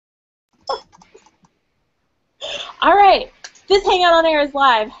All right, this Hangout on Air is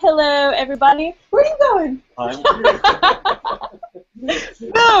live. Hello, everybody. Where are you going? I'm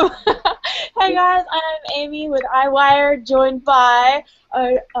Boom! Hey guys, I'm Amy with EyeWire, joined by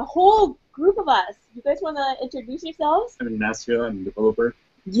a whole group of us. You guys want to introduce yourselves? Ignacio, I'm a developer.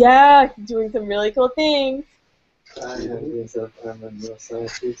 Yeah, he's doing some really cool things. I am Vincent. I'm a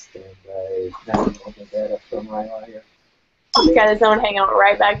neuroscientist, and I handle all the data from EyeWire. You got his own hangout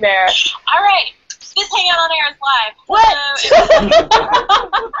right back there. All right, this Hangout on Air is live. What?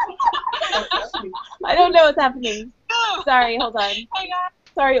 I don't know what's happening. Sorry, hold on. Hey guys.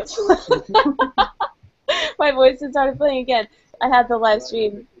 Sorry. My voice just started playing again. I had the live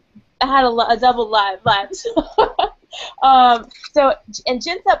stream. I had a double live. So, and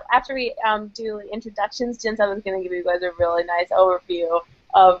Jinsep, after we do the introductions, Jinsep is going to give you guys a really nice overview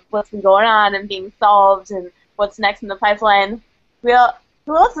of what's been going on and being solved and what's next in the pipeline. Who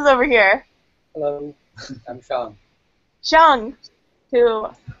else is over here? Hello, I'm Sean. Shang, who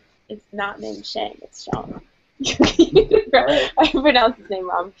is not named Shang, it's Shang. I pronounced his name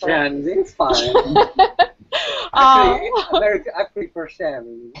wrong. Shan, it's fine. I prefer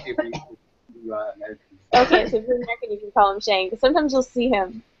Shan if you are American. Okay, so if you're American, you can call him Shang. Sometimes you'll see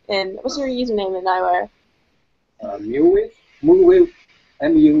him in, what's your username in EyeWire? Moonwave,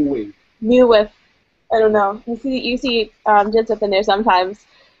 M-U-Wave. Newwith. I don't know. You see Jinsep in there sometimes.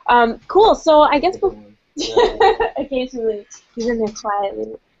 Cool, so I guess occasionally he's in there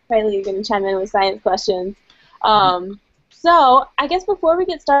quietly you're going to chime in with science questions. So I guess before we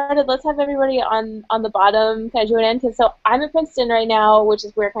get started, let's have everybody on the bottom kind of join in. Because so I'm at Princeton right now, which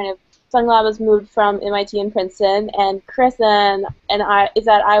is where kind of SungLab has moved from MIT and Princeton, and Chris and I is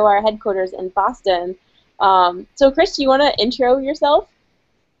at EyeWire headquarters in Boston. So Chris, do you want to intro yourself?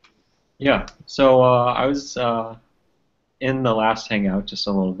 Yeah. So I was in the last Hangout just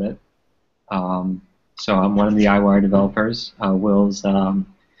a little bit. So I'm one of the EyeWire developers. Will's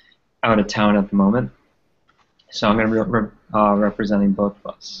out of town at the moment. So I'm going to be representing both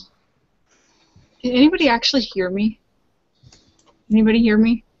of us. Can anybody actually hear me? Anybody hear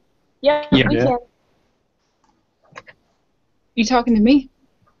me? Yeah, Yeah. we can. You talking to me?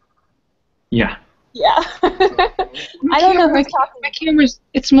 Yeah. Yeah. I don't know who's talking. My camera's.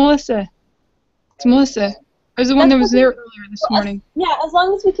 It's Melissa. It's Melissa. I was the one that was there earlier this morning. Yeah, as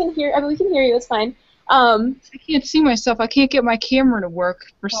long as we can hear. I mean, we can hear you. It's fine. I can't see myself. I can't get my camera to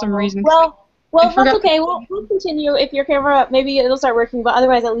work for some reason. Well, that's okay. We'll continue. If your camera, maybe it'll start working, but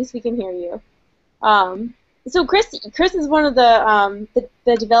otherwise, at least we can hear you. So Chris is one of the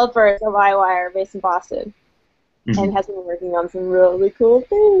developers of EyeWire based in Boston, and has been working on some really cool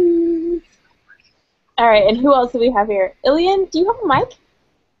things. All right, and who else do we have here? Ilian, do you have a mic?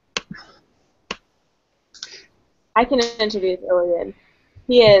 I can introduce Ilian.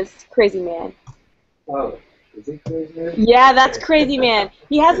 He is Crazy Man. Oh, is it Crazy Man? Yeah, that's Crazy Man.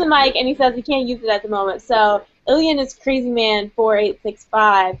 He has a mic, and he says he can't use it at the moment. So Ilian is Crazy Man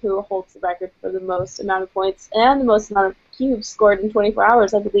 4865, who holds the record for the most amount of points and the most amount of cubes scored in 24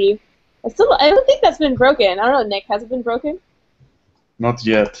 hours, I believe. I don't think that's been broken. I don't know, Nick, has it been broken? Not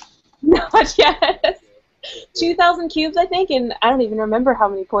yet. Not yet. 2,000 cubes, I think, and I don't even remember how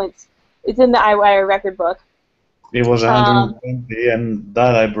many points. It's in the EyeWire record book. It was 120, and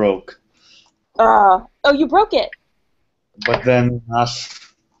that I broke. Oh, you broke it. But then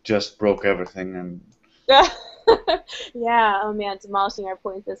Ash just broke everything, and Yeah, oh man, demolishing our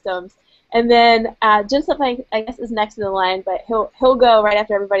point systems. And then Jinsep, I guess, is next in the line, but he'll go right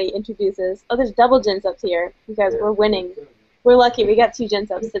after everybody introduces. Oh, there's double Jinseps here because we're winning. We're lucky. We got 2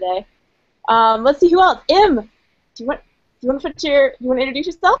 Jinseps today. Let's see who else. Im, do you want to introduce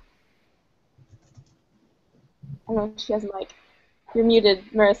yourself? I don't know if she has a mic. You're muted,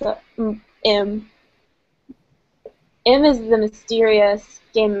 Marissa. Im. Im is the mysterious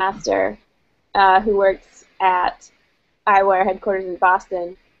game master who works at EyeWire headquarters in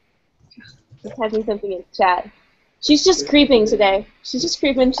Boston. She's typing something in chat. She's just creeping today. She's just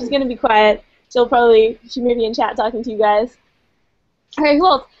creeping. She's going to be quiet. She may be in chat talking to you guys. All right, who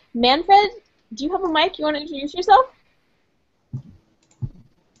else? Manfred, do you have a mic? You want to introduce yourself?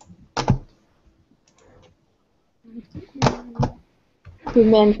 Who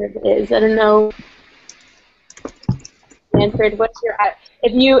Manfred is? I don't know. Manfred, what's your?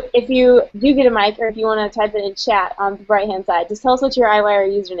 If you do get a mic, or if you want to type it in chat on the right hand side, just tell us what your EyeWire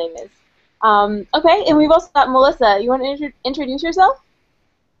username is. Okay, and we've also got Melissa. You want to introduce yourself?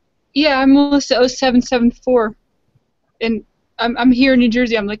 Yeah, I'm Melissa0774, and I'm here in New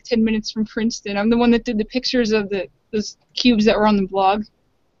Jersey. I'm like 10 minutes from Princeton. I'm the one that did the pictures of those cubes that were on the blog.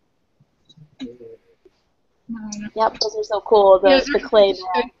 Yep, those are so cool. The clay.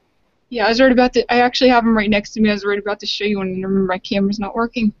 Yeah, I was right about to. I actually have them right next to me. I was right about to show you one, and remember my camera's not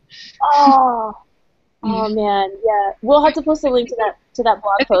working. Oh, oh man, yeah. We'll have to post a link to that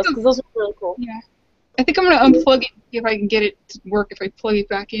blog I think post because those are really cool. Yeah. I think I'm gonna unplug it, see if I can get it to work if I plug it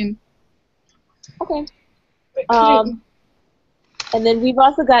back in. Okay. And then we've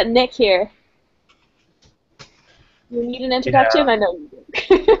also got Nick here. You need an introduction? Yeah. I know you do.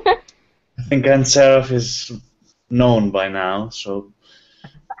 I think Anseraf is known by now, so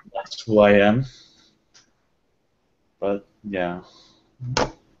that's who I am. But yeah.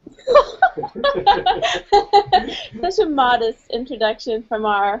 Such a modest introduction from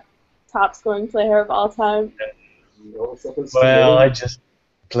our top scoring player of all time. Well, I just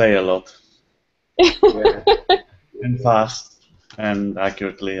play a lot. Yeah. And fast and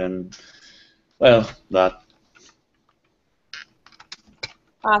accurately and well, that.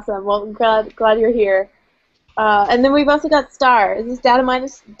 Awesome. Well, glad you're here. And then we've also got Star. Is this data miner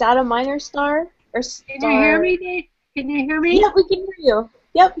Star or Star? Can you hear me, Dave? Can you hear me? Yep, we can hear you.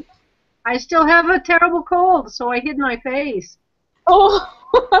 Yep. I still have a terrible cold, so I hid my face. Oh,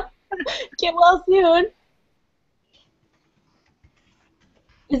 get well soon.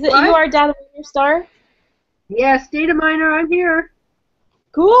 Is it What? you are data miner Star? Yes, data miner, I'm here.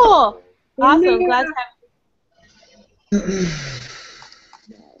 Cool. Awesome. Yeah. Glad to have you.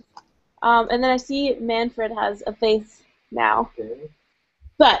 And then I see Manfred has a face now. Okay.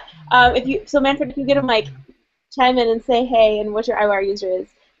 But Manfred, if you get a mic, chime in and say hey and what your EyeWire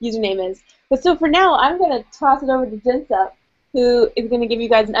username is. But so for now, I'm gonna toss it over to Jinsup, who is gonna give you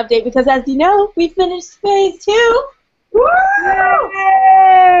guys an update because, as you know, we finished phase 2. Woo!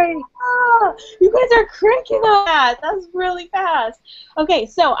 Yay! Ah, you guys are cranking on that. That's really fast. Okay,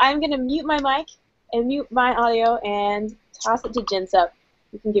 so I'm gonna mute my mic and mute my audio and toss it to Jinsup.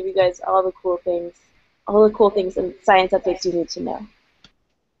 We can give you guys all the cool things and science updates you need to know.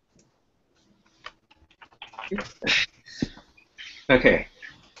 Okay.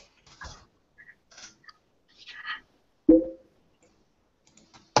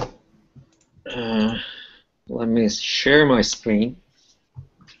 Let me share my screen.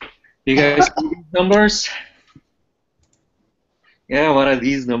 You guys see these numbers? Yeah, what are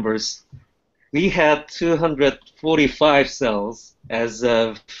these numbers? We had 245 cells as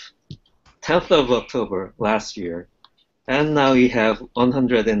of 10th of October last year, and now we have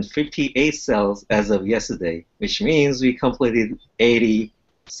 158 cells as of yesterday, which means we completed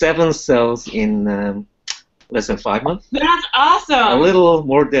 87 cells in less than 5 months. That's awesome! A little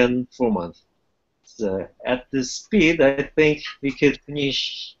more than 4 months. So at this speed, I think we could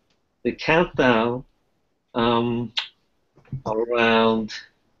finish the countdown around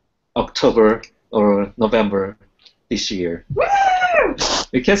October or November this year. Woo!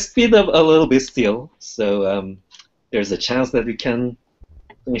 We can speed up a little bit still, so there's a chance that we can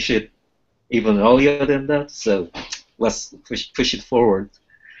finish it even earlier than that. So let's push it forward.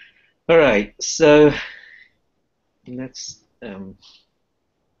 All right. So next.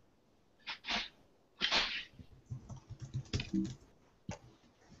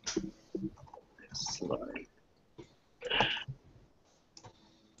 Slide.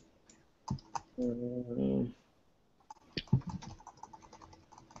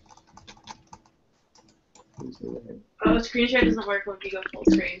 Oh, screen share doesn't work when we go full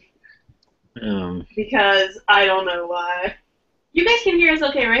screen. Um, Because I don't know why. You guys can hear us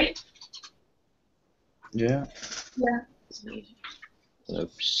okay, right? Yeah. Yeah.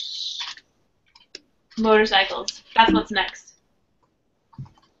 oops. Motorcycles. That's what's next.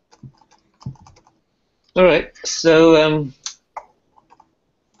 All right. So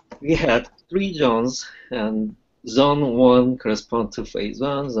we had 3 zones, and zone 1 corresponds to phase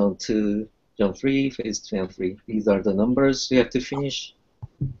 1, zone 2, zone 3, phase 2 and 3. These are the numbers we have to finish.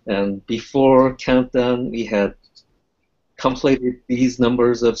 And before countdown, we had completed these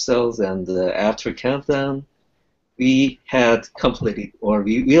numbers of cells, and after countdown, we had completed, or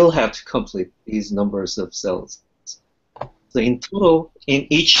we will have to complete these numbers of cells. So in total, in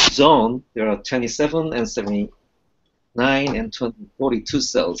each zone, there are 27 and 79 and 42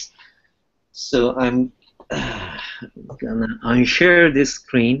 cells. So I'm gonna unshare this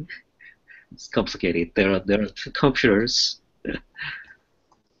screen. It's complicated. There are 2 computers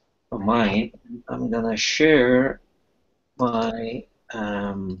of mine. I'm gonna share my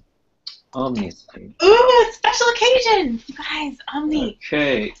Omni screen. Ooh, special occasion! You guys, Omni.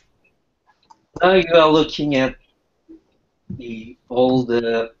 Okay. Now you are looking at all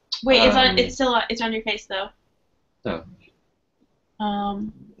the. Wait, it's on your face though. Oh.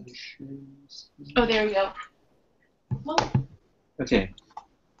 Oh, there we go. Well, Okay.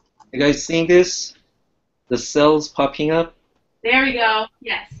 You guys seeing this? The cells popping up? There we go.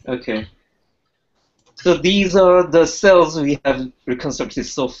 Yes. Okay. So these are the cells we have reconstructed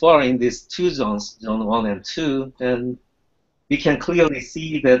so far in these two zones, zone 1 and 2, and we can clearly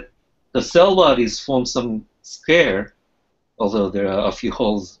see that the cell bodies form some square, although there are a few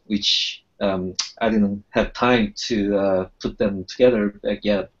holes which I didn't have time to put them together back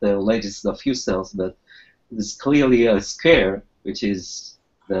yet. The latest a few cells, but it's clearly a square, which is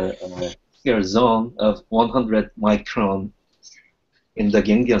the square zone of 100 micron in the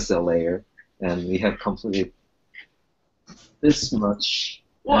ganglion cell layer, and we have completed this much.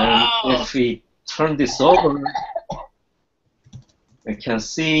 Wow. And if we turn this over, we can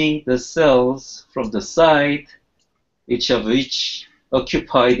see the cells from the side, each of which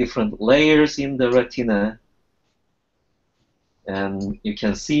occupy different layers in the retina, and you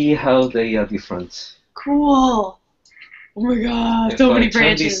can see how they are different. Cool. Oh my god, If so I many turn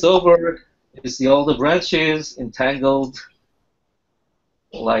branches. this over, you see all the branches entangled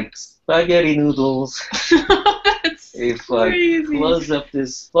like spaghetti noodles. That's If crazy. I close up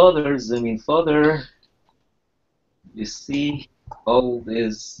this further, zoom in further, you see all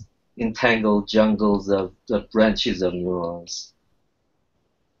these entangled jungles of the branches of neurons.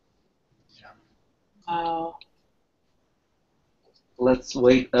 Wow. Let's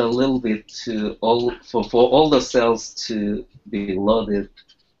wait a little bit to for all the cells to be loaded.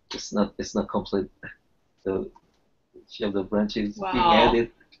 It's not complete. So each of the branches being Wow.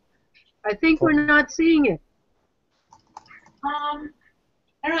 added. I think we're not seeing it. I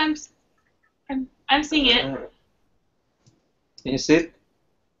don't know. I'm seeing it. Can you see it?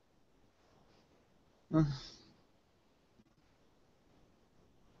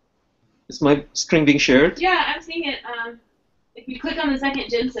 Is my screen being shared? Yeah, I'm seeing it. If you click on the second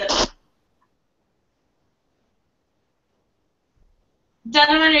Jinsa.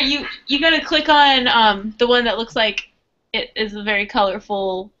 Donovan, you gotta click on the one that looks like it is a very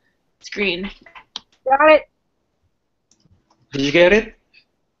colorful screen. Got it? Did you get it?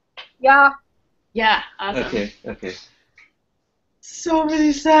 Yeah. Yeah, awesome. Okay. So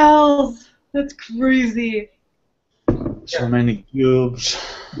many cells. That's crazy. So many cubes.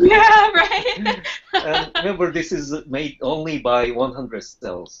 Yeah, right. And remember, this is made only by 100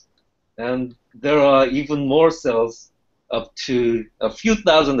 cells. And there are even more cells, up to a few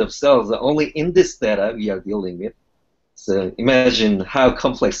thousand of cells only in this data we are dealing with. So imagine how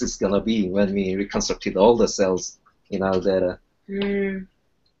complex it's going to be when we reconstructed all the cells in our data. Mm.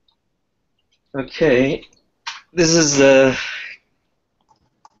 Okay, this is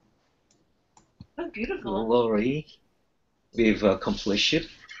Oh, beautiful. Lori. We've accomplished it.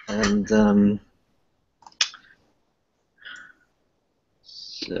 And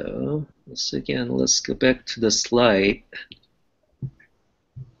so, once again, let's go back to the slide.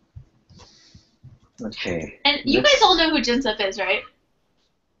 Okay. And you guys all know who Jinsup is, right?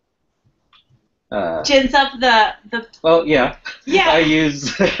 Uh, Jinsup, the well, yeah. Yeah. I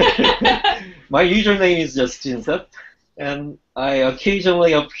use my username is just Jinsup, and I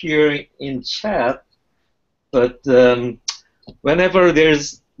occasionally appear in chat. But whenever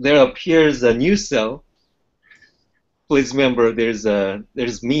there appears a new cell, please remember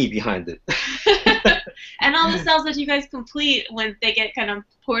there's me behind it. and all the cells that you guys complete when they get kind of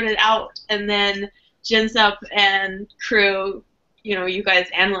ported out, and then Jinsup and crew, you guys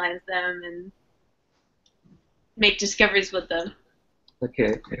analyze them and make discoveries with them.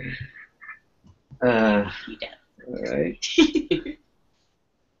 Okay. You did. All right.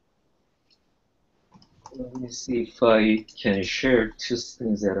 Let me see if I can share two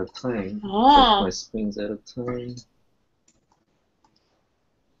screens at a time. Oh. My screens at a time.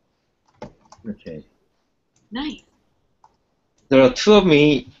 Okay. Nice. There are two of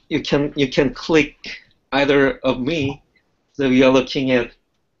me. You can click either of me. So we are looking at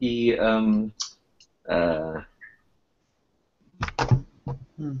the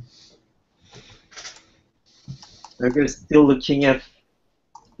we're still looking at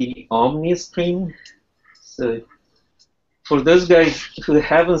the Omni screen. So for those guys who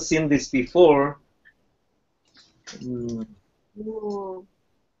haven't seen this before, Ooh.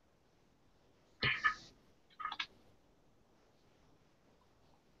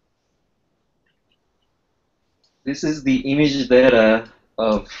 this is the image data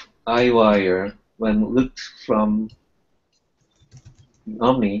of EyeWire when looked from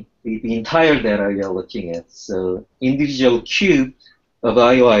Omni, the entire data we are looking at. So individual cube of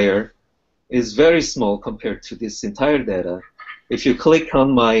EyeWire is very small compared to this entire data. If you click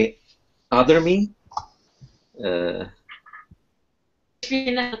on my other me,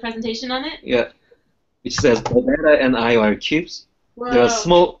 Screen that has a presentation on it? yeah, which says data and EyeWire cubes. Whoa. There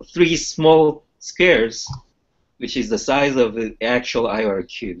are three small squares which is the size of the actual EyeWire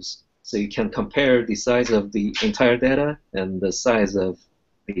cubes. So you can compare the size of the entire data and the size of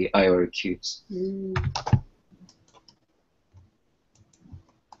the EyeWire cubes.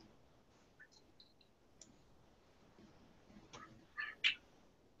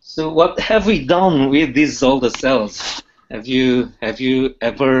 So what have we done with these older cells? Have you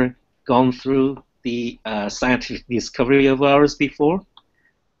ever gone through the scientific discovery of ours before?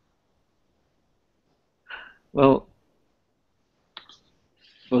 Well,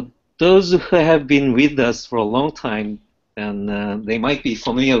 for those who have been with us for a long time, and they might be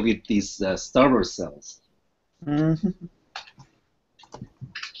familiar with these starburst cells.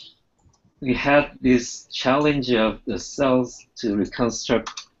 We had this challenge of the cells to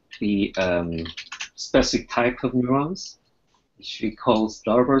reconstruct the specific type of neurons, which we call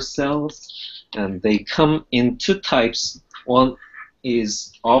starburst cells, and they come in two types. One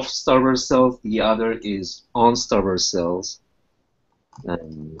is off starburst cells, the other is on starburst cells.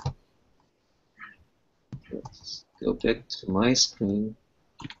 Let's go back to my screen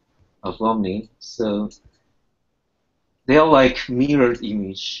of Omni. So they are like mirrored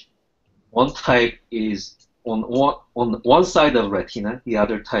image. One type is on one side of retina, the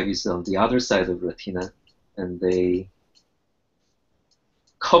other type is on the other side of retina, and they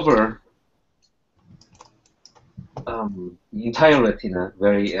cover the entire retina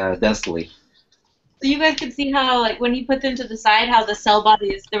very densely. So you guys could see how, like, when you put them to the side, how the cell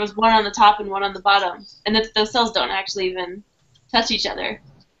bodies, there was one on the top and one on the bottom, and that those cells don't actually even touch each other.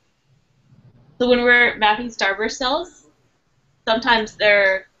 So when we're mapping starburst cells, sometimes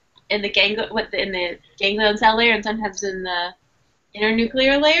they're in the ganglion cell layer, and sometimes in the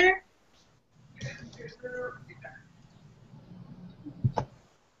internuclear layer.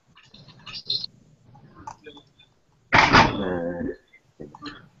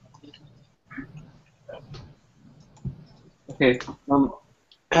 Okay.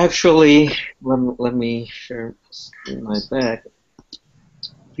 Actually, let me share my back.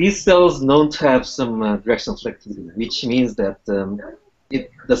 These cells known to have some directional selectivity, which means that if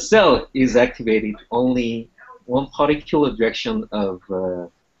the cell is activated only one particular direction of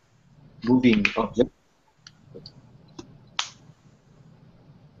moving object.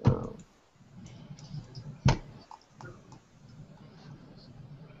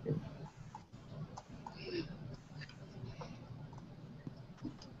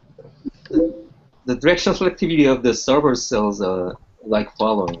 The directional selectivity of the starburst cells are like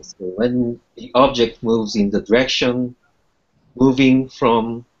following. So when the object moves in the direction moving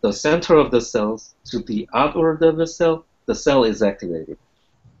from the center of the cells to the outward of the cell is activated.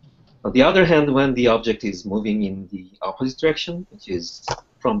 On the other hand, when the object is moving in the opposite direction, which is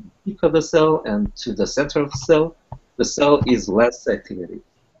from the peak of the cell and to the center of the cell is less activated.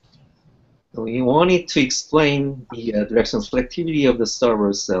 So we wanted to explain the directional selectivity of the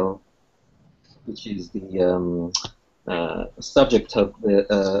starburst cell, which is the subject of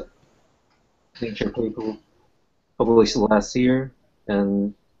the Nature paper published last year.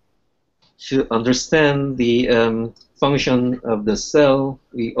 And to understand the function of the cell,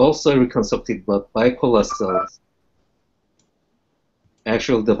 we also reconstructed bipolar cells.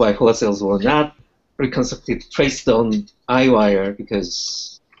 Actually, the bipolar cells were not reconstructed traced on EyeWire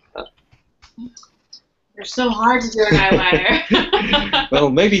because they're so hard to do an EyeWire. well,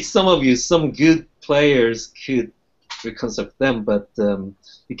 maybe some good players could reconstruct them, but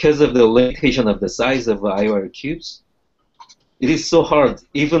because of the limitation of the size of EyeWire cubes, it is so hard,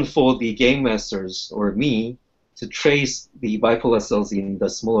 even for the game masters or me, to trace the bipolar cells in the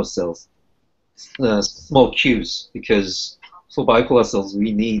smaller cells, small cubes, because for bipolar cells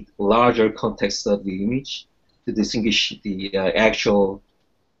we need larger context of the image to distinguish the actual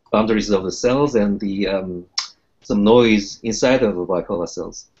boundaries of the cells and the some noise inside of the bipolar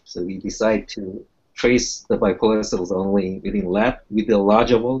cells. So we decide to trace the bipolar cells only within lab with the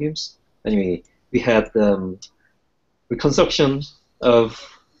larger volumes. Anyway, we had reconstruction of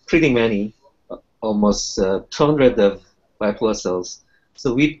pretty many, almost 200 of bipolar cells.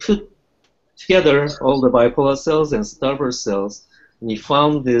 So we put together all the bipolar cells and starburst cells, and we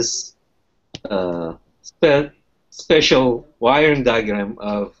found this special wiring diagram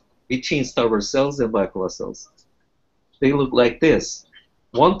of between starburst cells and bipolar cells. They look like this.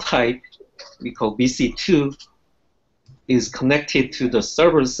 One type, we call BC2, is connected to the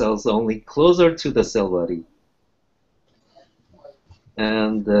starburst cells only closer to the cell body.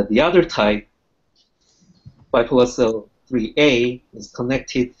 And the other type, bipolar cell 3A, is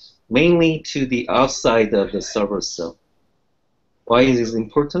connected mainly to the outside of the starburst cell. Why is this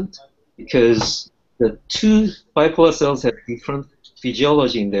important? Because the two bipolar cells have different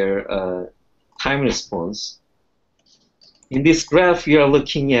physiology in their time response. in this graph, we are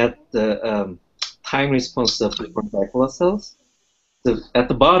looking at the time response of different bipolar cells. So at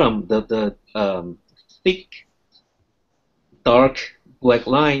the bottom, the thick, dark black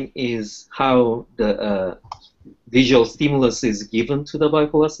line is how the visual stimulus is given to the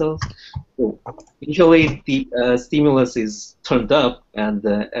bipolar cells. So usually the stimulus is turned up, and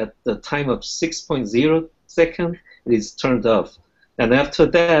at the time of 6.0 second, it is turned off. And after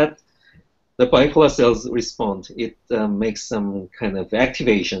that, the bipolar cells respond. It makes some kind of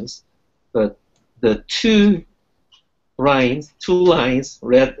activations, but the two lines,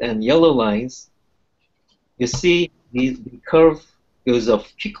 red and yellow lines, you see the curve goes up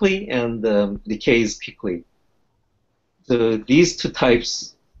quickly and decays quickly. So these two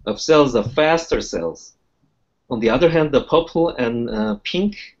types of cells are faster cells. On the other hand, the purple and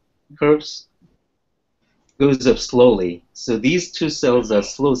pink curves goes up slowly. So these two cells are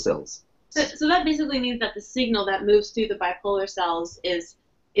slow cells. So that basically means that the signal that moves through the bipolar cells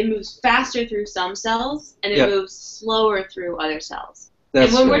it moves faster through some cells and it moves slower through other cells. That's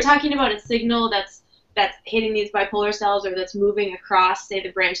and when right. we're talking about a signal that's hitting these bipolar cells or that's moving across, say,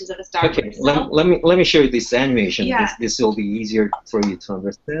 the branches of a starburst Okay, cell. let me show you this animation. Yeah. This will be easier for you to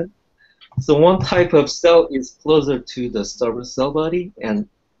understand. So one type of cell is closer to the starburst cell body, and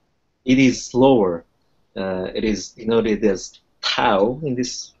it is slower. It is denoted as tau in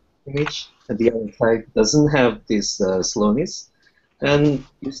this image, and the other type doesn't have this slowness. And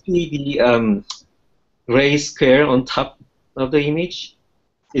you see the gray square on top of the image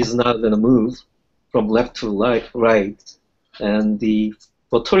is not going to move from left to right, and the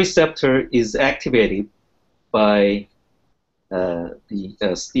photoreceptor is activated by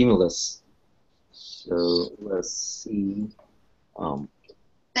the stimulus. So let's see.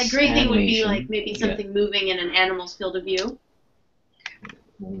 That gray thing would be animation. like maybe something moving in an animal's field of view.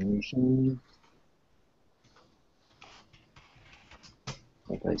 Animation.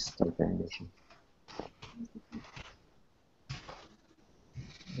 How do I start the animation?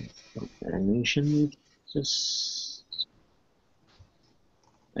 Animation, just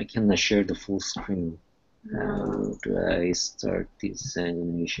I cannot share the full screen. How do I start this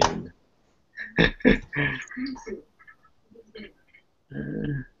animation?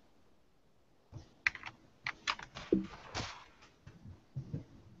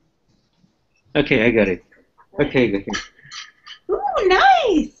 Okay, I got it. Okay. Ooh,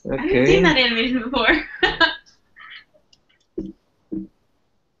 nice! I haven't Okay. seen that animation before.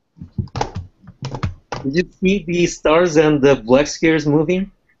 Did you see the stars and the black squares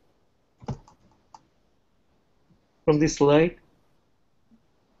moving from this slide?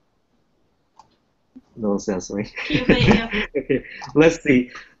 No sensory. Yeah. Okay, let's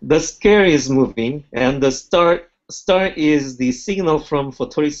see. The square is moving, and the star is the signal from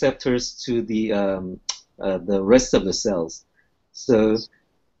photoreceptors to the rest of the cells. So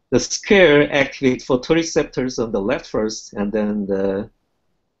the square activates photoreceptors on the left first, and then the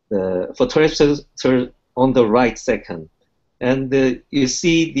photoreceptor on the right second. And you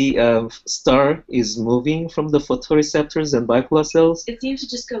see the star is moving from the photoreceptors and bipolar cells. It seems to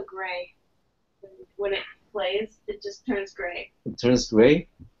just go gray. When it plays, it just turns gray. It turns gray.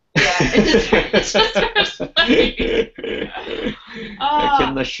 Yeah, it just turns gray. I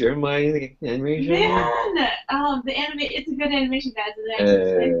cannot share my animation. Man, it's a good animation, guys. It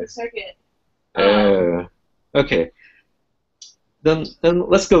actually plays the circuit. Okay. Then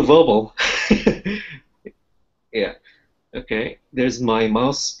let's go verbal. Yeah. Okay. There's my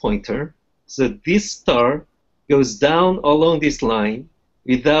mouse pointer. So this star goes down along this line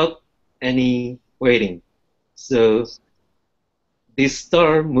without any waiting. So this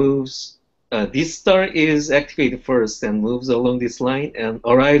star moves. This star is activated first and moves along this line and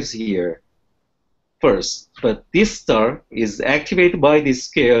arrives here first. But this star is activated by this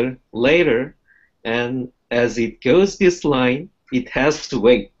square later, and as it goes this line, it has to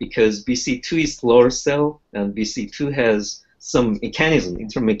wait because BC2 is slower cell, and BC2 has some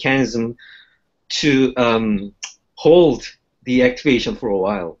internal mechanism to hold the activation for a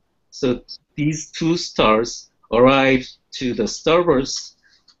while. So these two stars arrive to the starburst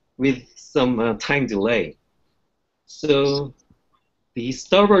with some time delay. So the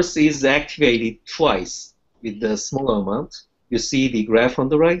starburst is activated twice with the small amount. You see the graph on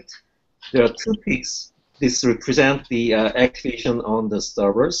the right. There are two peaks. This represents the activation on the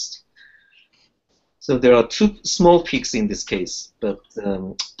starburst. So there are two small peaks in this case, but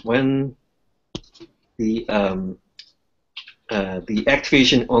when the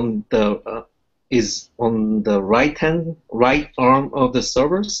activation on the is on the right arm of the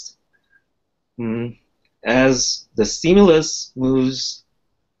starburst, as the stimulus moves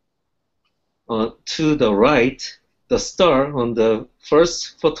to the right, the star on the first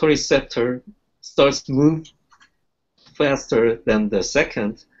photoreceptor starts to move faster than the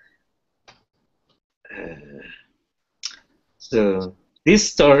second. So this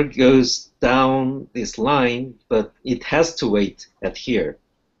star goes down this line, but it has to wait at here.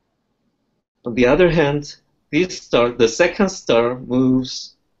 On the other hand, this star, the second star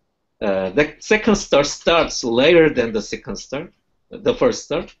moves. The second star starts later than the first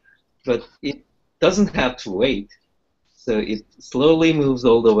star, but it doesn't have to wait. So it slowly moves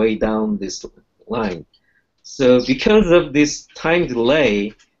all the way down this line. So because of this time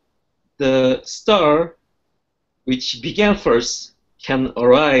delay, the star, which began first, can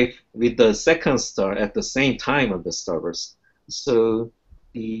arrive with the second star at the same time of the starburst. So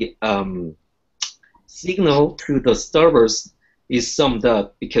the signal to the starburst is summed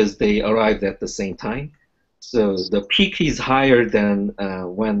up because they arrived at the same time. So the peak is higher than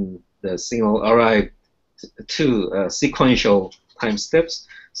when the signal arrived to sequential time steps.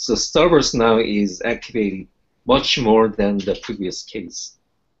 So starburst now is activated much more than the previous case.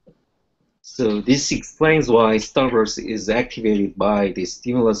 So this explains why starburst is activated by the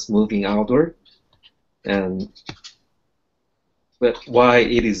stimulus moving outward, but why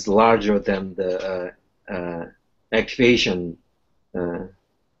it is larger than the activation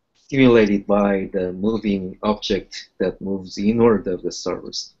stimulated by the moving object that moves inward of the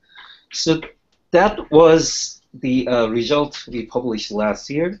starburst. So that was the result we published last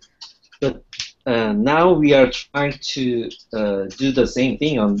year, but now we are trying to do the same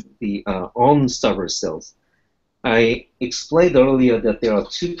thing on the on starburst cells. I explained earlier that there are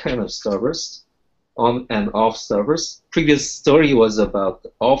two kinds of starbursts, on and off starburst. Previous story was about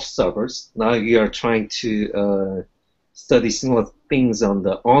off starburst. Now we are trying to study similar things on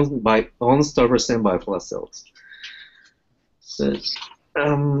the on starburst and bipolar cells. So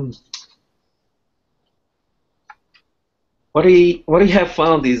what we have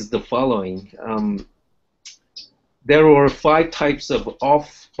found is the following. There were 5 types of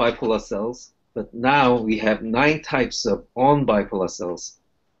off bipolar cells, but now we have 9 types of on bipolar cells,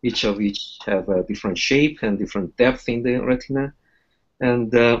 each of which have a different shape and different depth in the retina.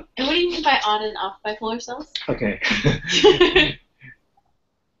 And what do you mean by on and off bipolar cells? Okay.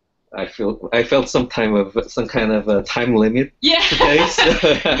 I felt some kind of a time limit today, so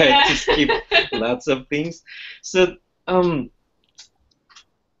I had to skip lots of things. So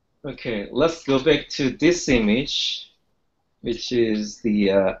okay, let's go back to this image, which is the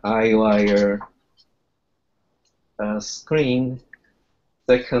EyeWire screen,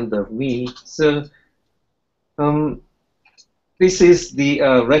 second of me. So this is the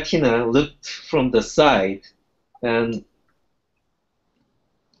retina looked from the side, and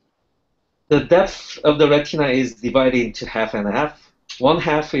the depth of the retina is divided into half and half. One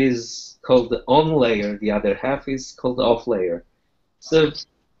half is called the on layer, the other half is called the off layer. So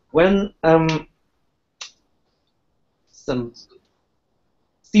when some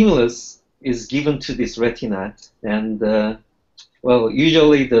stimulus is given to this retina, and well,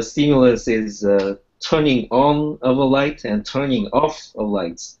 usually the stimulus is turning on of a light and turning off of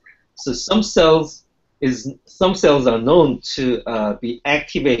lights. So some cells are known to be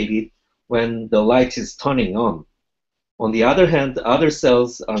activated when the light is turning on. On the other hand, other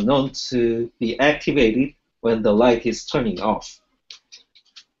cells are known to be activated when the light is turning off.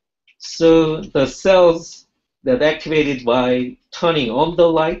 So the cells that activated by turning on the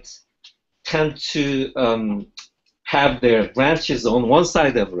light tend to have their branches on one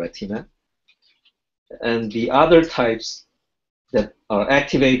side of the retina, and the other types that are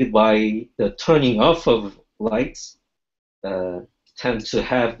activated by the turning off of lights tend to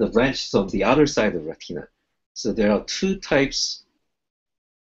have the branches on the other side of the retina. So there are two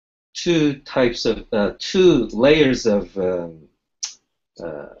layers of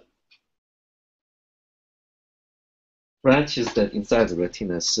branches that inside the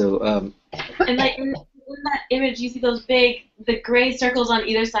retina. So and like in that image, you see those the gray circles on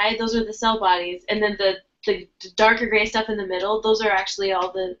either side. Those are the cell bodies, and then the darker gray stuff in the middle. Those are actually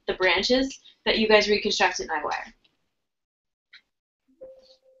all the branches that you guys reconstruct in EyeWire.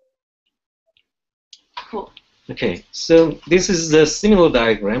 Cool. Okay, so this is the similar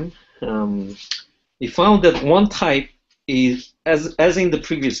diagram. We found that one type is, as in the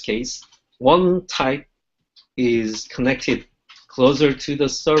previous case, one type is connected closer to the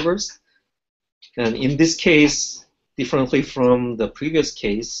starburst, and in this case, differently from the previous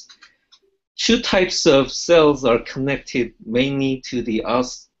case, 2 types of cells are connected mainly to the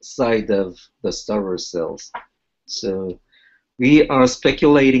outside of the starburst cells. So we are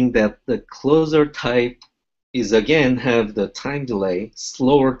speculating that the closer type is again have the time delay,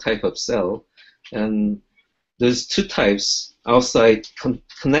 slower type of cell, and those two types outside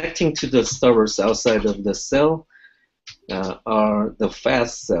connecting to the starbburst outside of the cell are the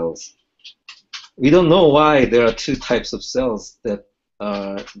fast cells. We don't know why there are two types of cells that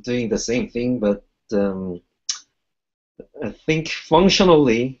are doing the same thing, but I think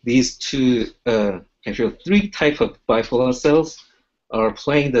functionally these two, actually three types of bipolar cells are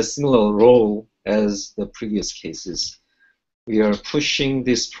playing the similar role as the previous cases. We are pushing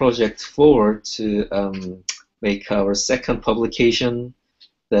this project forward to make our second publication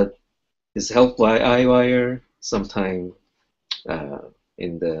that is helped by EyeWire sometime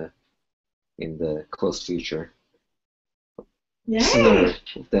in the close future. Yay. Sooner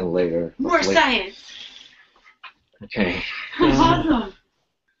than later. More science. Okay. Awesome.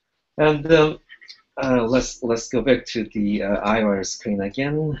 And let's go back to the EyeWire screen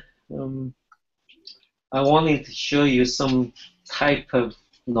again. I wanted to show you some type of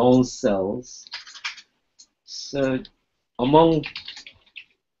known cells. So among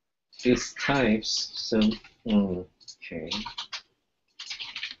these types, so okay.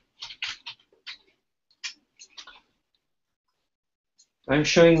 I'm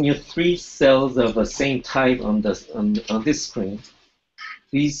showing you three cells of the same type on this screen.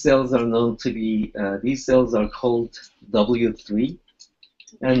 These cells are known to be these cells are called W3,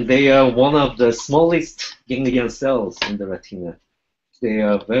 and they are one of the smallest ganglion cells in the retina. They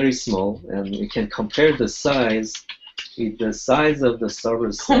are very small, and you can compare the size with the size of the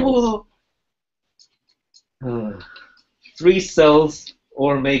starbburst cells. Three cells,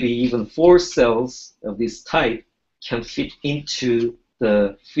 or maybe even four cells of this type, can fit into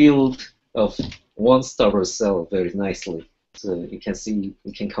the field of one starbburst cell very nicely. So you can see,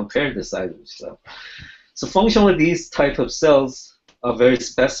 you can compare the size of the cell. So functionally, these type of cells are very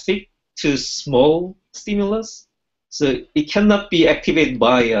specific to small stimulus. So it cannot be activated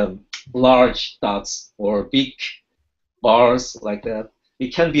by large dots or big bars like that.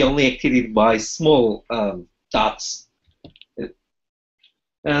 It can be only activated by small dots.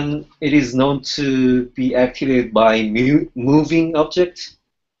 And it is known to be activated by moving object,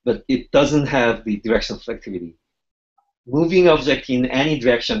 but it doesn't have the direction of activity. Moving object in any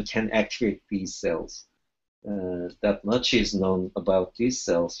direction can activate these cells. That much is known about these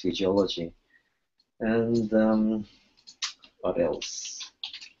cells' physiology. And what else?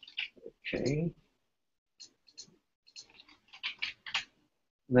 Okay.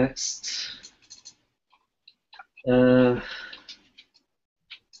 Next.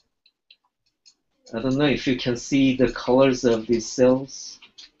 I don't know if you can see the colors of these cells.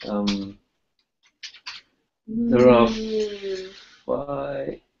 There are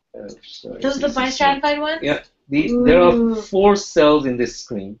five. Sorry, Those are the bistratified ones? Yeah, there are four cells in this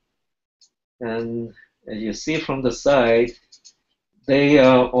screen. And as you see from the side, they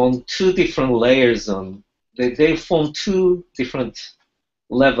are on two different layers. They form two different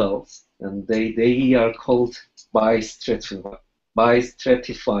levels, and they are called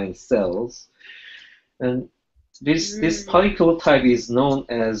bistratifying cells. And this particular type is known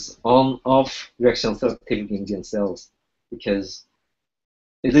as on-off directional selective ganglion cells, because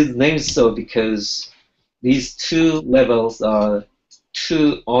it is named so because these two levels are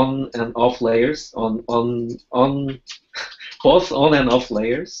two on and off layers, both on and off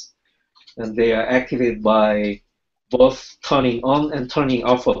layers, and they are activated by both turning on and turning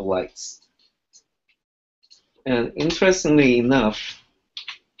off of lights. And interestingly enough,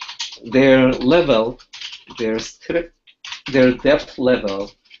 their level, their depth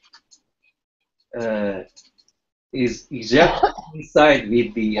level is exactly coincide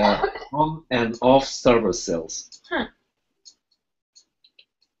with the on and off starbburst cells. Huh.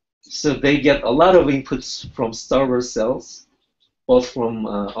 So they get a lot of inputs from starbburst cells, both from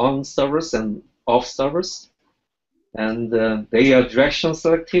on starbburst and off starbburst, and they are direction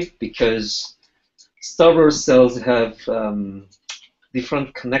selective because starbburst cells have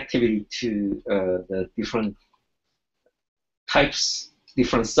different connectivity to the different types,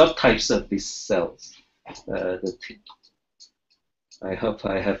 different subtypes of these cells. I hope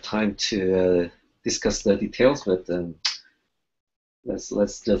I have time to discuss the details, but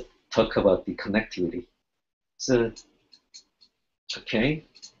let's just talk about the connectivity. So, okay,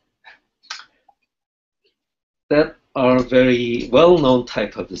 that are very well-known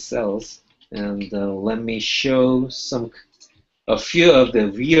type of the cells, and let me show a few of the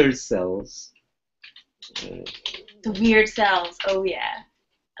weird cells. The weird cells. Oh yeah,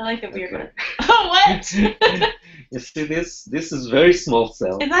 I like the weird Okay. one. Oh what? You see this? This is very small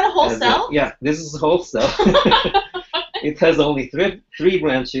cell. Is that a whole cell? Yeah, this is a whole cell. It has only three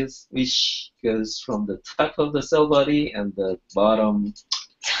branches, which goes from the top of the cell body and the bottom,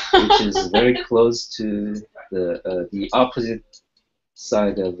 which is very close to the opposite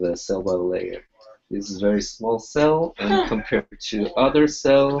side of the cell body layer. This is a very small cell, and compared to other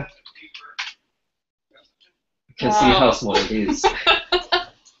cell, you can see how small it is.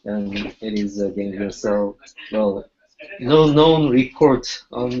 And it is a ganglion cell. Well, no known report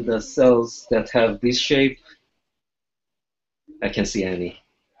on the cells that have this shape. I can't see any.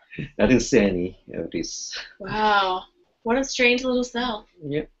 I didn't see any of this. Wow. What a strange little cell.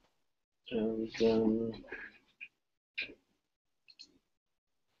 Yep. And,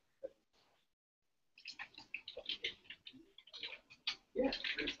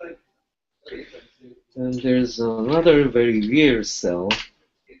 and there's another very weird cell.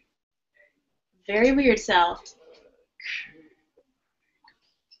 Very weird cell.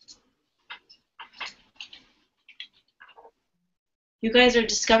 You guys are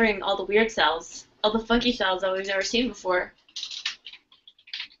discovering all the weird cells, all the funky cells that we've never seen before.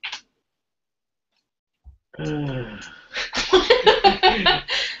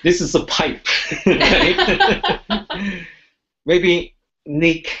 This is a pipe, right? Maybe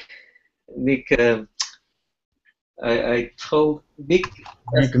Nick, I told Nick.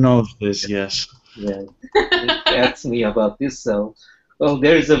 Nick knows this, yes. Yeah, Nick asked me about this cell. Well,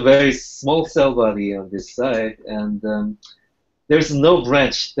 there is a very small cell body on this side, and there's no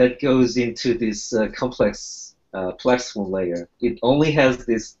branch that goes into this complex plexiform layer. It only has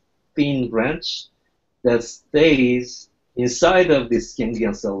this thin branch that stays inside of this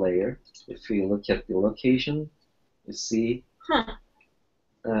ganglion cell layer. If we look at the location, you see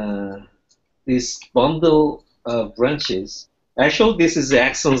this bundle of branches. Actually, this is the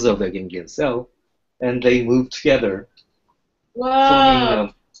axons of the ganglion cell, and they move together, forming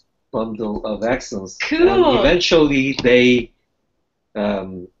a bundle of axons. Cool. And eventually, they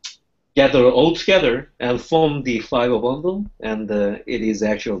gather all together and form the fiber bundle, and it is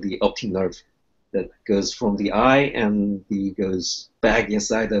actually the optic nerve that goes from the eye and goes back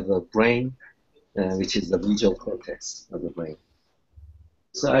inside of the brain, which is the visual cortex of the brain.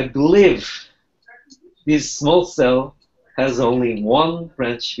 So I believe this small cell has only one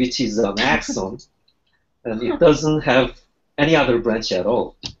branch, which is an axon, and it doesn't have any other branch at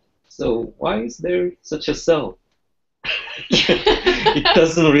all. So why is there such a cell? It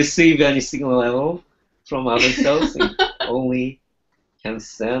doesn't receive any signal at all from other cells. It only can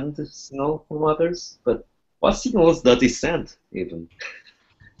send signal from others. But what signals does it send, even?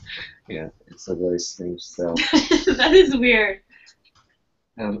 Yeah, it's a very strange cell. That is weird.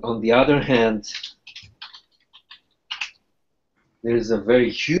 And on the other hand, there's a very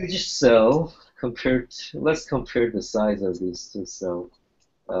huge cell compared to, let's compare the size of these two cells.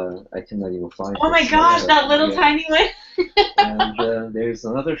 I cannot even find. Oh my gosh, that little tiny one. And there's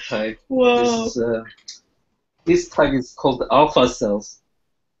another type. Whoa. This type is called alpha cells.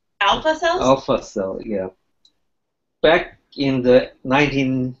 Alpha cells? Alpha cell, yeah. Back in the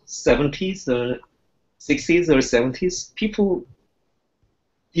 1970s or 60s or 70s, people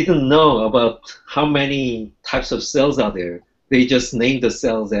didn't know about how many types of cells are there. They just named the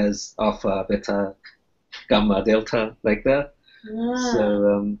cells as alpha, beta, gamma, delta, like that.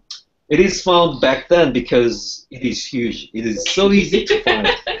 So it is found back then because it is huge. It is so easy to find.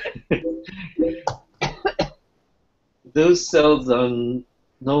 Those cells are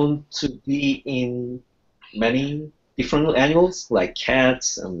known to be in many different animals, like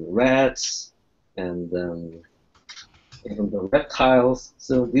cats and rats, and even the reptiles.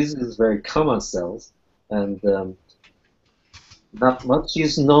 So this is very common cells, and not much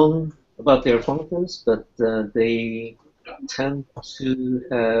is known about their functions, but they tend to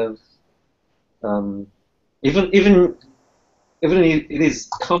have even if it is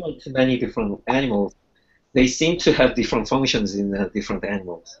common to many different animals, they seem to have different functions in different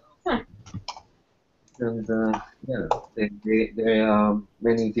animals. And yeah, there are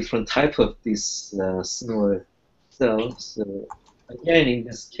many different types of these similar cells. So again, in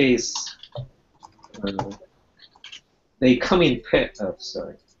this case, they come in pair. Oh,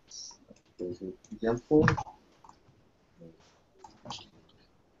 sorry. Example.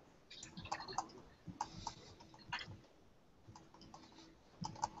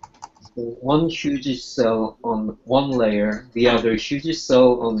 So one huge cell on one layer, the other huge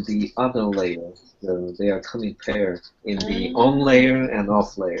cell on the other layer. So they are coming pair in the on layer and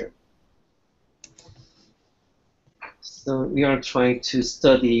off layer. So we are trying to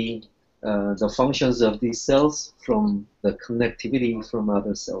study the functions of these cells from the connectivity from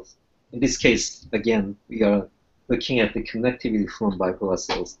other cells. In this case, again, we are looking at the connectivity from bipolar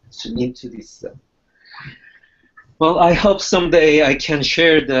cells into this cell. Well, I hope someday I can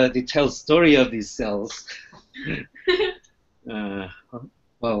share the detailed story of these cells.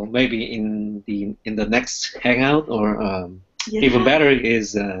 well, maybe in the next hangout, or Yeah. even better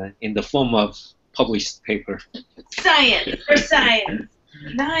is in the form of published paper. Science for science.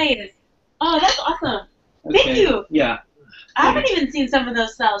 Nice. Oh, that's awesome. Thank you. Yeah. I haven't even seen some of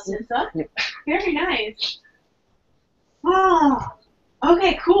those cells, Jinsa. Very nice. Oh.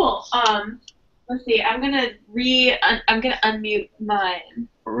 Okay, cool. Let's see. I'm gonna unmute mine.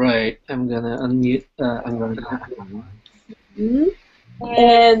 Right. I'm gonna unmute. I'm gonna. Hmm?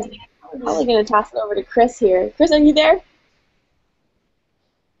 And I'm probably going to toss it over to Chris here. Chris, are you there? I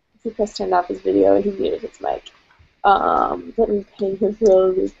see Chris turned off his video and he muted his mic. Let me ping him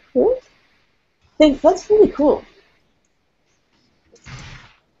really quick. Thanks, that's really cool.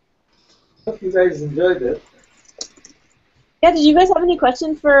 Hope you guys enjoyed it. Yeah, did you guys have any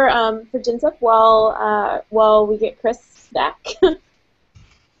questions for Jinsup while we get Chris back?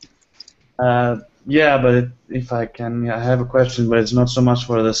 Yeah, but if I can, I have a question, but it's not so much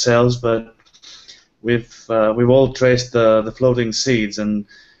for the cells, but we've all traced the floating seeds, and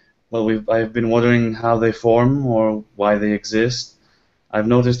well, I've been wondering how they form or why they exist. I've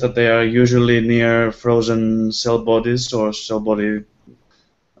noticed that they are usually near frozen cell bodies or cell body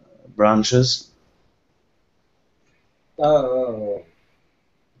branches. Oh.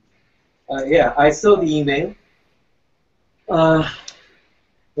 Yeah, I saw the email.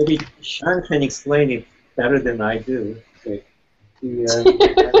 Maybe Sean can explain it better than I do. Okay.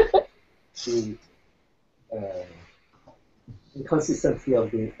 The inconsistency of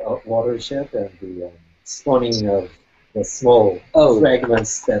the watershed and the spawning of the small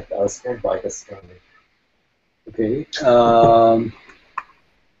fragments that are spawned by the spawning. Okay.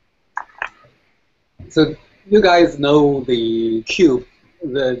 So you guys know the cube,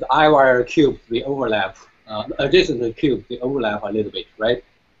 the EyeWire cube, the overlap, adjacent to the cube, the overlap a little bit, right?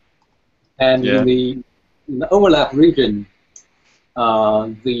 And Yeah. in the overlap region,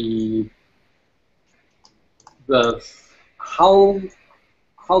 the how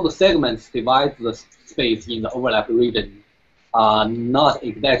the segments divide the space in the overlap region are not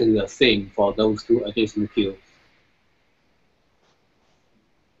exactly the same for those two adjacent cubes.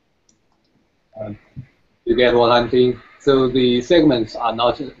 You get what I'm saying? So the segments are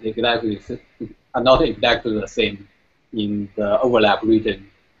not exactly the same in the overlap region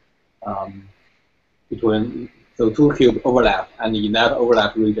between two cubes overlap, and in that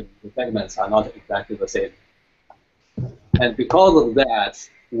overlap region, the segments are not exactly the same. And because of that,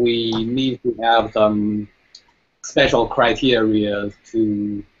 we need to have some special criteria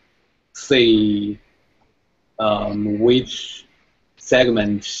to say which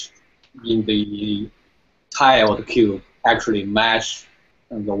segments in the tiled cube actually match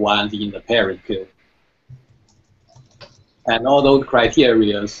the ones in the parent cube. And all those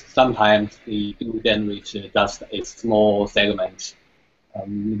criteria, sometimes they do generate just a small segment.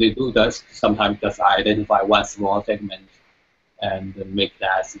 They do sometimes just identify one small segment and make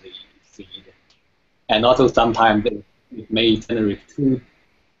that the seed. And also sometimes it may generate two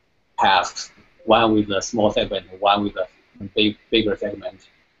paths, one with a small segment, one with a bigger segment.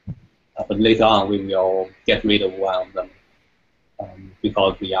 But later on, we will get rid of one of them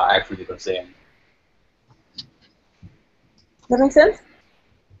because we are actually the same. That makes sense?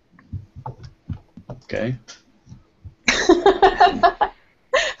 Okay.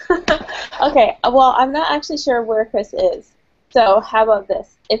 Okay, well, I'm not actually sure where Chris is. So how about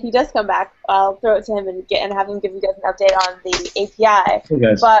this? If he does come back, I'll throw it to him and have him give you guys an update on the API. Hey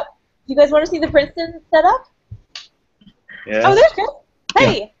guys. But do you guys want to see the Princeton setup? Yes. Oh, there's Chris.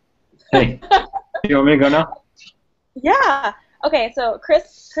 Hey. Hey. You want me to go now? Yeah. Okay, so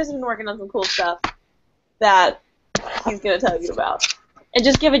Chris has been working on some cool stuff that he's going to tell you about. And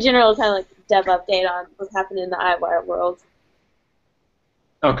just give a general kind of like dev update on what's happening in the EyeWire world.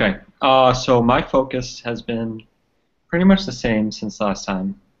 Okay. So my focus has been pretty much the same since last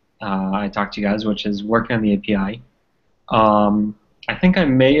time I talked to you guys, which is working on the API. I think I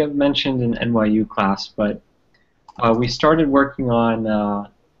may have mentioned in NYU class, but we started working on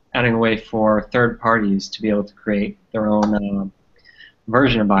adding a way for third parties to be able to create their own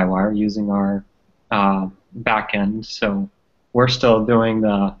version of EyeWire using our backend. So we're still doing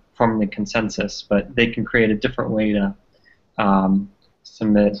forming the consensus, but they can create a different way to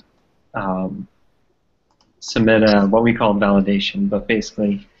submit what we call validation, but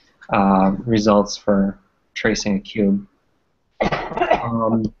basically results for tracing a cube.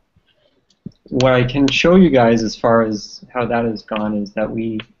 What I can show you guys as far as how that has gone is that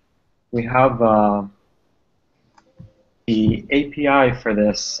we have the API for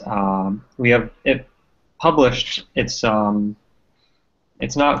this. We have it published. It's not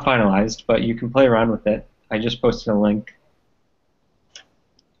finalized, but you can play around with it. I just posted a link.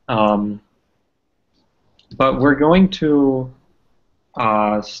 But we're going to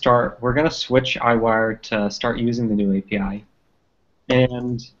we're going to switch EyeWire to start using the new API.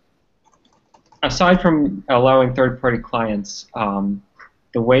 And aside from allowing third-party clients,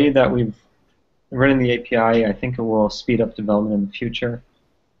 the way that we've written the API, I think it will speed up development in the future.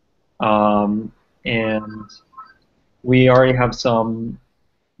 And we already have some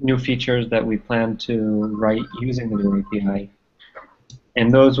new features that we plan to write using the new API. And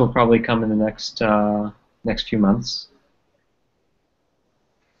those will probably come in the next few months.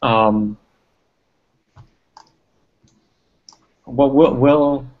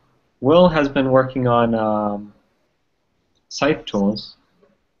 Will has been working on Scythe tools,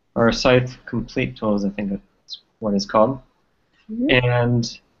 or Scythe Complete tools, I think that's what it's called. Mm-hmm.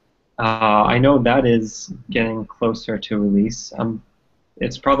 And I know that is getting closer to release.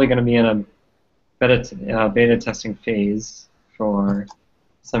 It's probably going to be in a beta testing phase for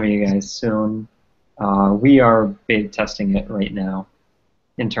some of you guys soon. We are beta testing it right now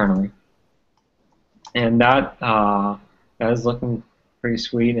internally, and that is looking pretty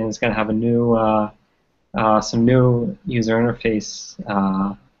sweet, and it's going to have a new some new user interface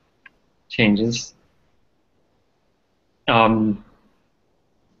changes.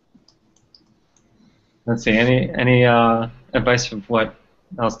 Let's see, any advice of what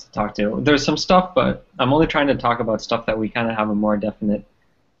else to talk to? There's some stuff, but I'm only trying to talk about stuff that we kind of have a more definite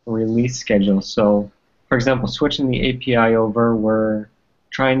release schedule. So, for example, switching the API over, we're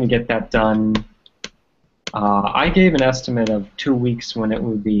trying to get that done. I gave an estimate of 2 weeks when it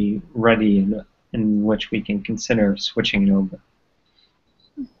would be ready, in which we can consider switching it over.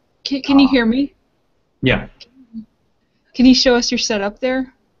 Can you hear me? Yeah. Can you show us your setup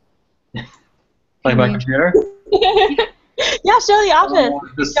there? Like my computer? Yeah, show the office.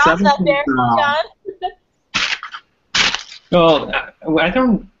 John's up there. John? Well, I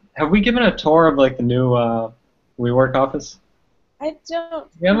don't. Have we given a tour of like the new WeWork office? I don't.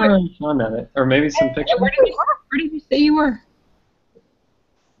 We haven't really shown that, or maybe some pictures. Where did you say you were?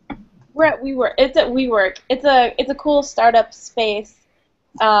 We're at WeWork. It's at WeWork. It's a cool startup space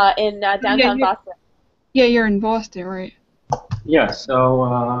in downtown Boston. Yeah, you're in Boston, right? Yeah.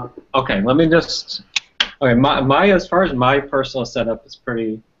 So okay, let me just. Okay, my as far as my personal setup is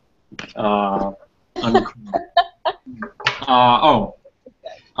pretty uncool.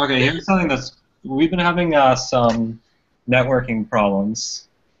 Okay. Here's something that's we've been having some networking problems.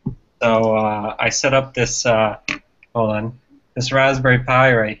 So I set up this. Hold on, this Raspberry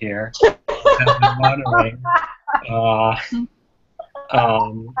Pi right here. Monitoring our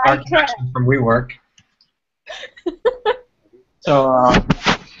connection from WeWork. So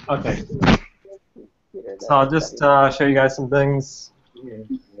okay. So I'll just show you guys some things. Well,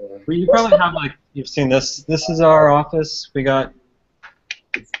 you probably have you've seen this. This is our office. We got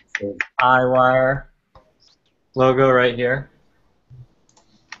EyeWire logo right here,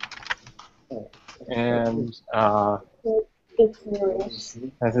 and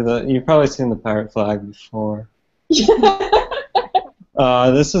you've probably seen the pirate flag before. This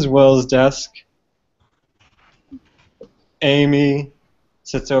is Will's desk. Amy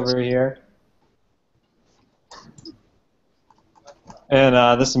sits over here. And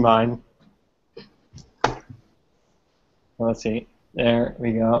this is mine. Let's see. There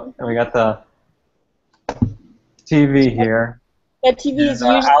we go. And we got the TV here. The TV is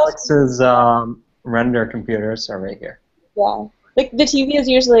usually Alex's render computers are right here. Yeah. The TV is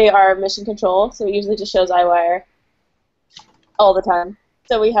usually our mission control, so it usually just shows EyeWire all the time.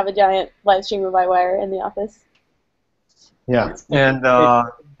 So we have a giant live stream of EyeWire in the office. Yeah. And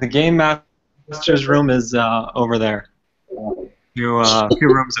the game master's room is over there. Few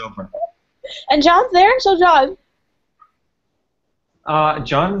rooms over. And John's there? Show John.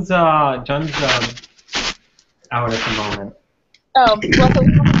 John's out at the moment. Oh, well, so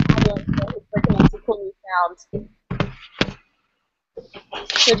we have an audience, so he's working on some cool new sounds.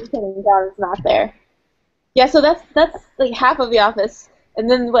 So just kidding, John is not there. Yeah, so that's like half of the office.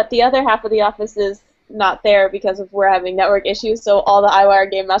 And then the other half of the office is not there because we're having network issues, so all the EyeWire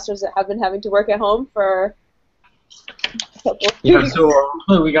game masters that have been having to work at home for a couple of years. Yeah,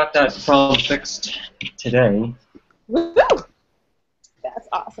 so we got that problem fixed today. Woo! That's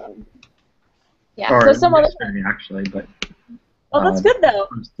awesome. Yeah. Or so some other time, actually, but. Oh, that's good though.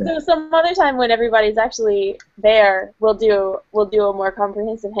 So some other time when everybody's actually there, we'll do a more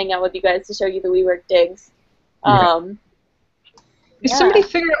comprehensive hangout with you guys to show you the WeWork digs. Did somebody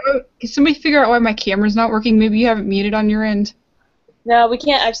figure out why my camera's not working? Maybe you haven't muted on your end. No, we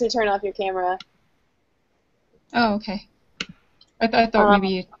can't actually turn off your camera. Oh, okay. I thought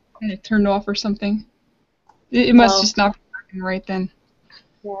maybe it turned off or something. It must just not be working right then.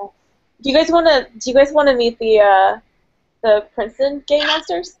 Yeah. Do you guys want to meet the Princeton Game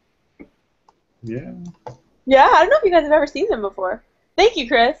Masters? Yeah. Yeah, I don't know if you guys have ever seen them before. Thank you,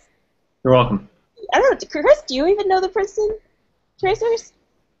 Chris. You're welcome. I don't know, Chris, do you even know the Princeton Tracers?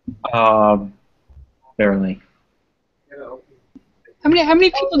 Barely. How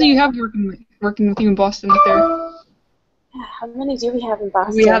many people do you have working with you in Boston up there? How many do we have in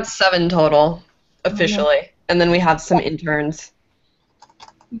Boston? We have 7 total, officially. And then we have some interns.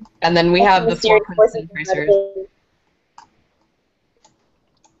 And then we have the 4 Princeton Tracers.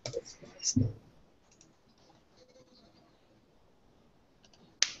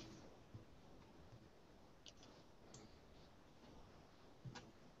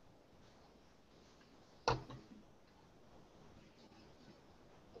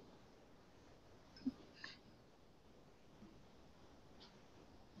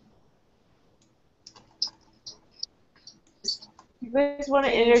 You guys want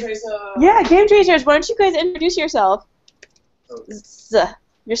to introduce? Yeah, Game Tracers. Why don't you guys introduce yourselves?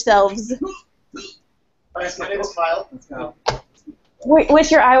 Yourselves. My name is Kyle. Let's go. Wait, what's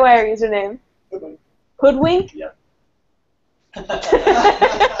your EyeWire username? Hoodwink. Yep.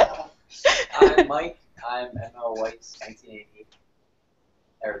 I'm Mike. I'm ML White's 1980.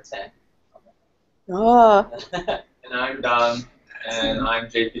 Error 10. Oh. And I'm Don. And I'm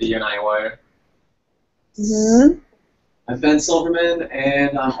JPD on EyeWire. Mm-hmm. I'm Ben Silverman,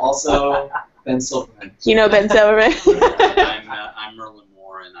 and I'm also Ben Silverman. You know Ben Silverman. I'm Merlin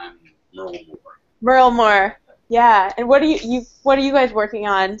Moore, and I'm Merle Moore. Merle Moore. Yeah. And what are you guys working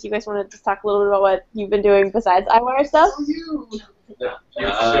on? Do you guys want to just talk a little bit about what you've been doing besides EyeWire stuff?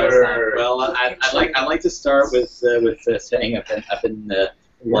 Sure. Well, I'd like to start with saying I've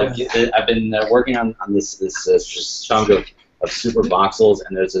been working on this chunk of super voxels,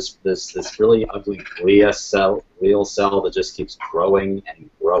 and there's this really ugly glial cell that just keeps growing and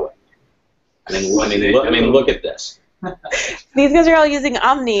growing. I mean, look at this. These guys are all using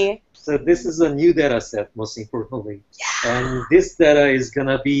Omni. So this is a new data set, most importantly. Yeah. And this data is going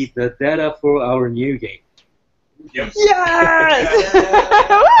to be the data for our new game. Yep. Yes!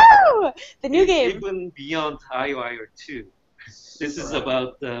 Woo! The new game. Even beyond EyeWire 2. This is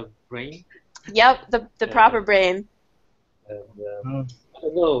about the brain. Yep, the proper brain. And, I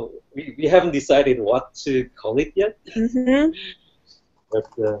don't know, we haven't decided what to call it yet. Mm-hmm. But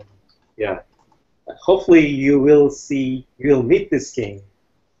yeah, hopefully you will meet this game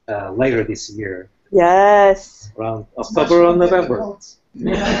later this year. Yes. Around October or November.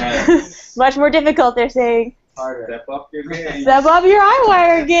 Yes. Much more difficult, they're saying. Harder. Step up your game. Step up your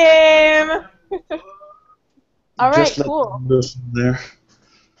EyeWire game. All right, cool. There.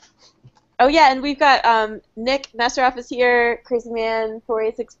 Oh yeah, and we've got Nick Nesteroff is here, Crazy Man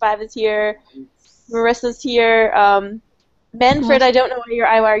 4865 is here, Marissa's here, Manfred, I don't know what your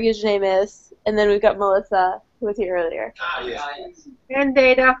EyeWire username is, and then we've got Melissa, who was here earlier. And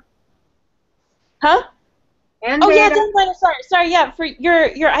data. Huh? And oh data. yeah, designer. Sorry. Yeah, for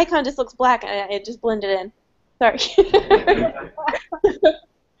your icon just looks black. It just blended in. Sorry.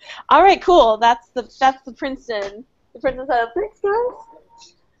 All right, cool. That's the Princeton. The Princeton setup. Thanks,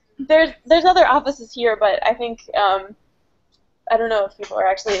 guys. There's other offices here, but I think I don't know if people are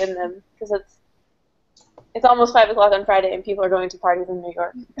actually in them because it's almost 5 o'clock on Friday and people are going to parties in New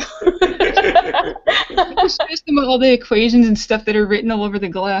York. Just them all the equations and stuff that are written all over the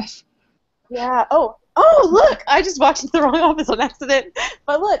glass. Yeah. Oh, look! I just walked into the wrong office on accident.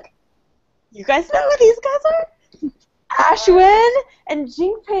 But look, you guys know who these guys are? Ashwin and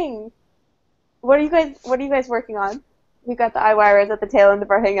Jingping. What are you guys working on? We've got the EyeWires at the tail end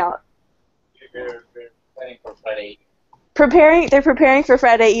of our hangout. We're planning for Friday. They're preparing for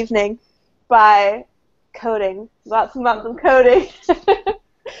Friday evening by coding. Lots and lots of coding.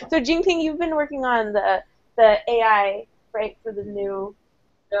 So Jingping, you've been working on the AI, right, for the new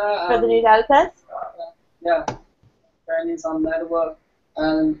data sets? Yeah, training some network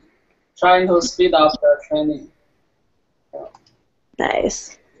and trying to speed up the training.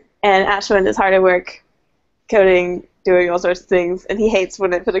 Nice. And Ashwin is hard at work coding, doing all sorts of things, and he hates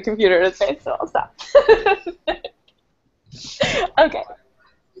when I put a computer in his face, so I'll stop. Okay.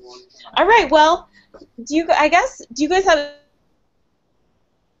 All right, well, do you guys have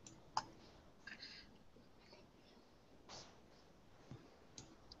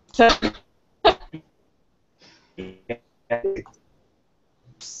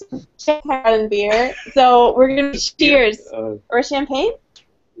champagne and beer? So we're gonna cheers or champagne.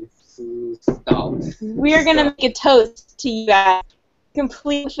 We are gonna make a toast to you guys.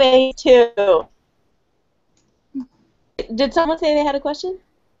 Complete phase 2. Did someone say they had a question?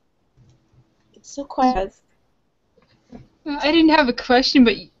 It's so quiet. I didn't have a question,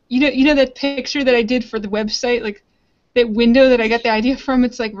 but you know that picture that I did for the website, like that window that I got the idea from.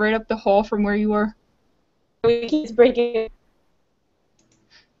 It's like right up the hall from where you are. We keep breaking.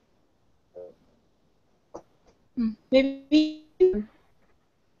 Maybe.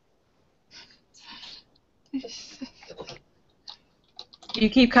 You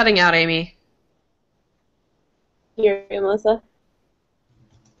keep cutting out, Amy. Here, Melissa.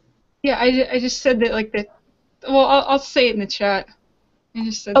 Yeah, I just said that like that. Well, I'll say it in the chat. I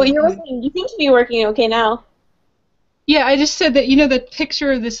just said. Oh, that, you're working. You seem to be working okay now. Yeah, I just said that that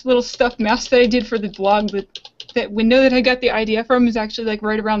picture of this little stuffed mouse that I did for the blog, that window that I got the idea from is actually like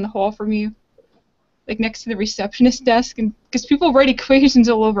right around the hall from you, like next to the receptionist desk, and because people write equations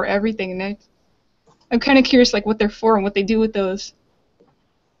all over everything, and I'm kind of curious like what they're for and what they do with those.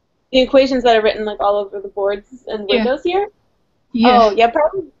 The equations that are written like all over the boards and windows here. Yeah. Oh, yeah,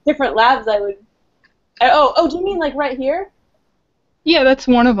 probably different labs. I would. Oh, do you mean like right here? Yeah, that's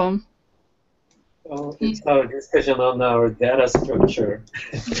one of them. Oh, it's our discussion on our data structure.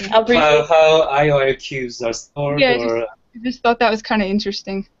 I'll briefly. how EyeWire cubes are stored. Yeah, or... I just thought that was kind of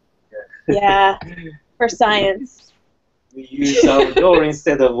interesting. Yeah, for science. We use our door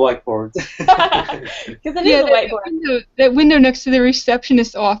instead of whiteboard. Because it is a whiteboard. That window next to the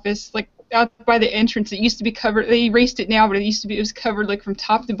receptionist office, like out by the entrance, it used to be covered. They erased it now, but it was covered like from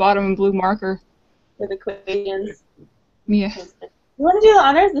top to bottom in blue marker. With equations. Yeah. You want to do the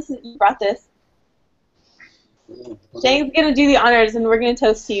honors? You brought this. Shang's gonna do the honors, and we're gonna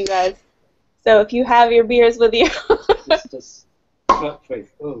toast to you guys. So if you have your beers with you. just wait.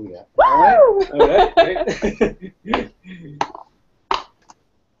 Oh yeah. Woo! All right.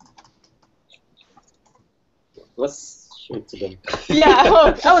 Let's show it to them. Yeah.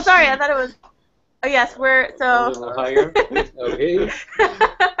 Oh, sorry. I thought it was. Oh yes, we're so. A little higher. Okay.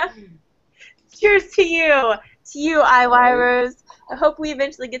 Cheers to you, EyeWirers. I hope we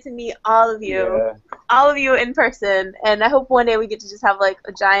eventually get to meet all of you, in person, and I hope one day we get to just have like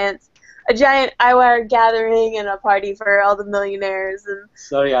a giant EyeWire gathering and a party for all the millionaires and.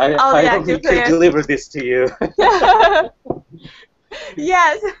 Sorry, I hope we can deliver this to you.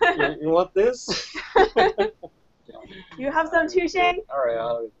 Yes. You want this? You have some too, Shang? All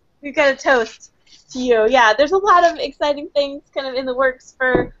right. We've got a toast to you. Yeah, there's a lot of exciting things kind of in the works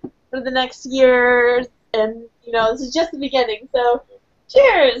for the next year, and this is just the beginning. So,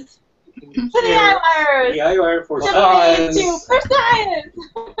 cheers to the EyeWires. The EyeWire for science. For science.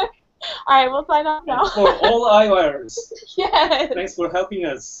 All right, we'll sign off now. And for all EyeWires. Yes. Thanks for helping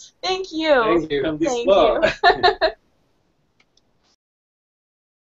us. Thank you. Thank you. From this blog.